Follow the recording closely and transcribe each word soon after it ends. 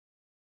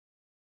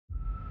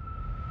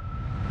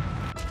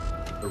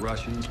The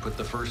Russians put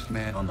the first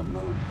man on the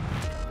moon.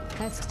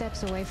 That's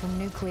steps away from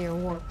nuclear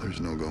war.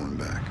 There's no going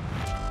back.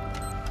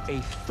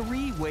 A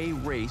three-way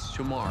race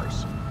to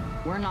Mars.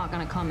 We're not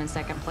gonna come in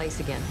second place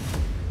again.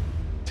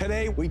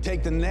 Today, we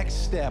take the next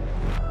step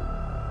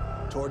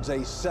towards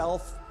a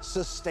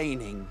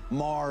self-sustaining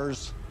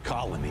Mars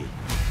colony.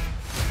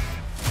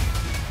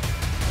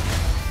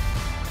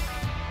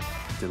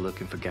 They're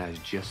looking for guys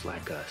just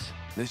like us.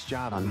 This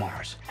job on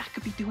Mars, I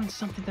could be doing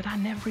something that I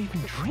never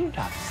even dreamed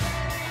of.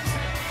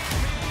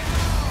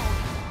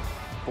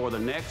 For the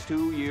next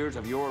 2 years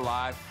of your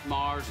life,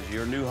 Mars is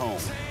your new home.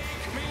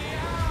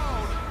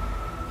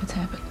 What's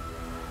happened?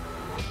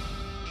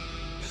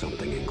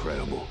 Something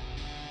incredible.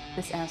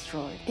 This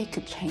asteroid, it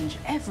could change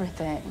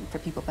everything for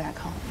people back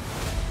home.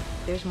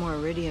 There's more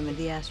iridium in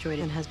the asteroid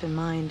than has been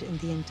mined in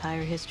the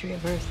entire history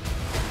of Earth.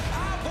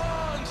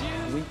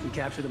 We can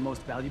capture the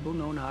most valuable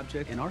known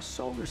object in our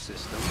solar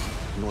system.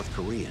 North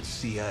Korea,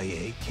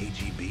 CIA,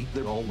 KGB,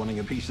 they're all wanting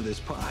a piece of this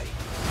pie.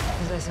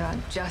 Is this about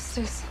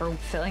justice or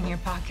filling your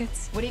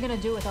pockets? What are you gonna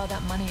do with all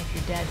that money if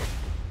you're dead?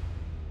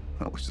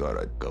 I always thought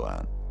I'd go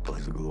out,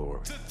 blaze of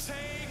glory.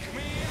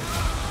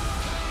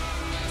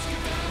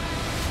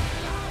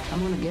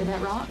 I'm gonna get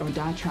that rock or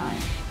die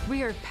trying.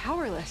 We are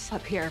powerless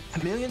up here.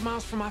 1,000,000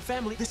 miles from my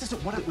family. This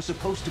isn't what it was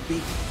supposed to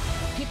be.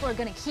 People are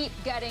gonna keep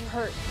getting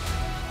hurt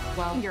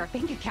while your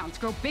bank accounts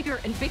grow bigger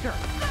and bigger.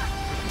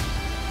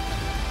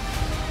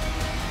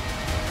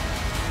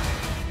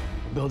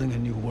 Building a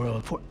new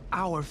world for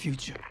our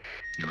future.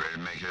 You ready to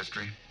make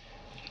history?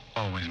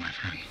 Always, my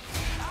friend.